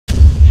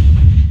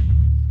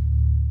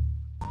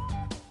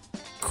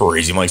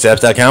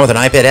CrazyMikesapps.com with an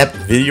iPad app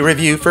video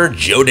review for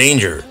Joe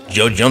Danger.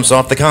 Joe jumps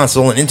off the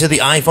console and into the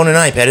iPhone and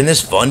iPad in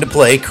this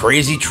fun-to-play,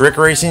 crazy trick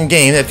racing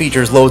game that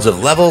features loads of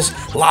levels,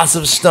 lots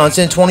of stunts,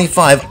 and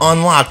 25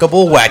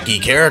 unlockable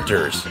wacky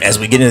characters. As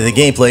we get into the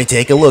gameplay,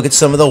 take a look at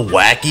some of the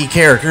wacky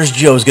characters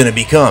Joe's going to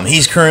become.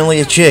 He's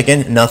currently a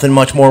chicken, nothing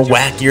much more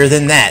wackier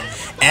than that.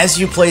 As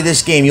you play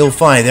this game, you'll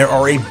find there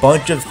are a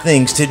bunch of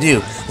things to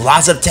do.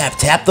 Lots of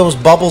tap those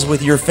bubbles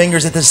with your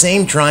fingers at the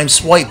same time,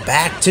 swipe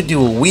back to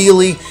do a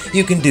wheelie.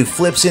 You can do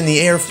flips in the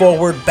air,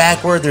 forward,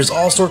 backward. There's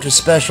all sorts of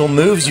special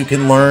moves you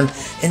can learn,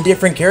 and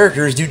different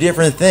characters do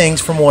different things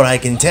from what I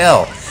can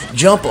tell.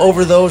 Jump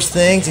over those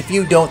things. If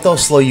you don't, they'll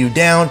slow you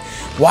down.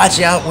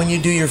 Watch out when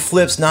you do your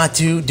flips not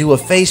to do a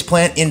face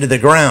plant into the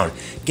ground.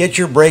 Get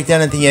your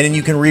breakdown at the end and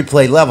you can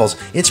replay levels.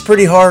 It's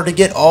pretty hard to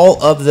get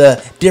all of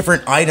the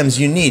different items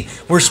you need.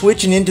 We're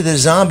switching into the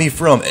zombie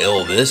from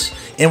Elvis,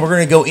 and we're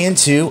going to go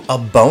into a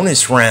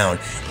bonus round.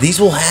 These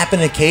will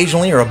happen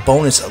occasionally, or a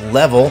bonus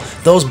level.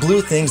 Those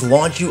blue things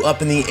launch you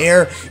up in the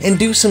air and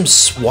do some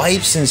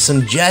swipes and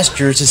some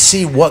gestures to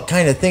see what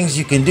kind of things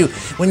you can do.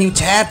 When you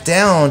tap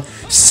down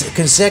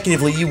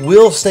consecutively, you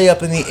will stay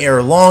up in the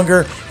air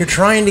longer. You're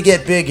trying to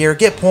get big air,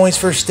 get points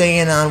for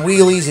staying on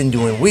wheelies and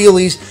doing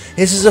wheelies.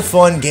 This is a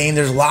fun game.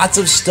 There's lots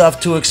of stuff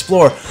to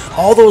explore.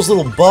 All those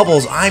little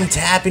bubbles, I'm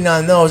tapping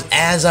on those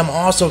as I'm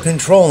also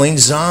controlling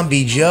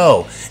Zombie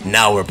Joe.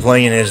 Now we're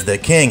playing as the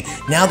king.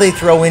 Now they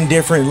throw in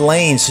different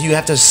lanes, so you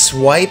have to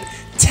swipe,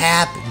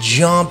 tap,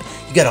 jump.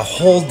 You got to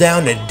hold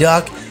down to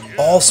duck.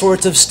 All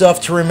sorts of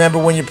stuff to remember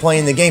when you're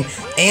playing the game,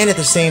 and at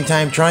the same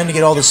time trying to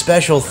get all the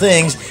special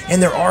things.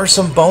 And there are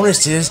some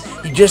bonuses,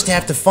 you just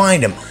have to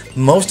find them.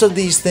 Most of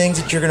these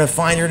things that you're going to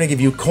find are going to give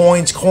you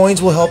coins.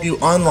 Coins will help you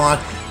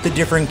unlock the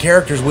different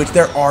characters, which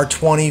there are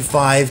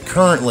 25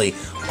 currently.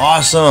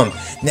 Awesome.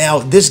 Now,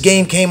 this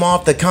game came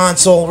off the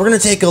console. We're going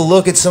to take a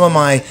look at some of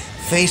my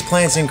face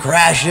plants and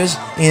crashes.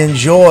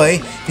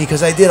 Enjoy,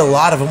 because I did a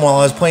lot of them while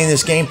I was playing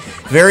this game.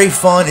 Very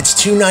fun. It's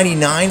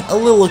 $2.99, a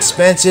little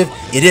expensive.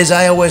 It is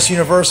iOS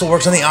Universal,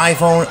 works on the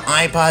iPhone,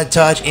 iPod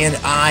Touch, and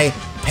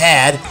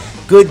iPad.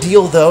 Good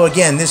deal though.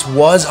 Again, this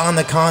was on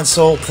the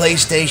console,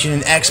 PlayStation,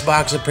 and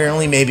Xbox,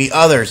 apparently, maybe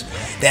others.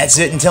 That's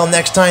it. Until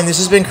next time, this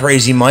has been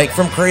Crazy Mike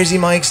from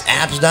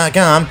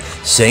CrazyMikesapps.com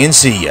saying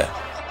see ya.